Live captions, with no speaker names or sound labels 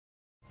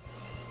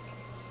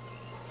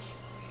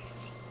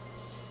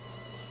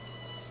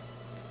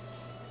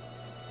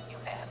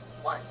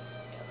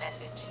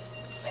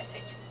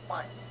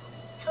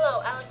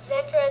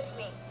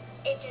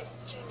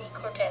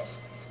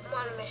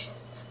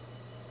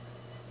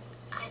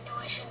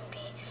shouldn't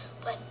be,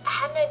 but I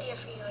had an idea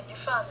for you and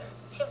your father.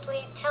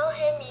 Simply tell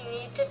him you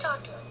need to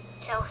talk to him.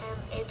 Tell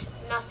him it's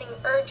nothing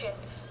urgent,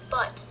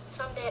 but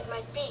someday it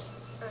might be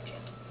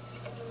urgent.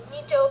 And you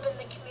need to open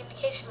the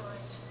communication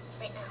lines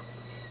right now.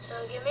 So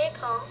give me a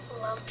call.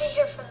 Love to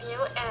hear from you.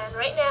 And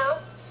right now,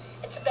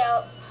 it's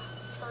about...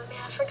 telling me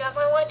I forgot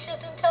my watches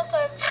until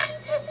time.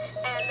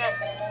 And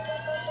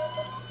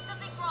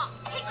Something's wrong.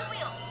 Take the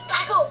wheel.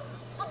 back up.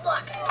 Good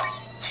luck.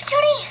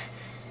 Juni!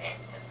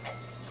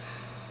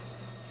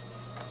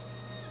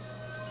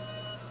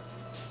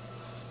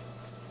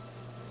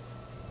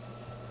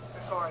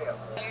 Victoria,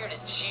 here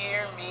to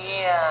cheer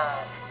me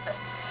on.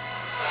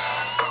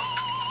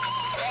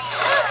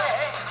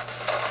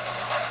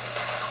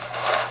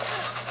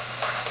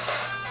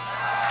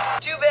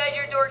 Too bad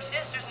your dork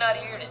sister's not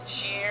here to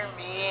cheer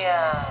me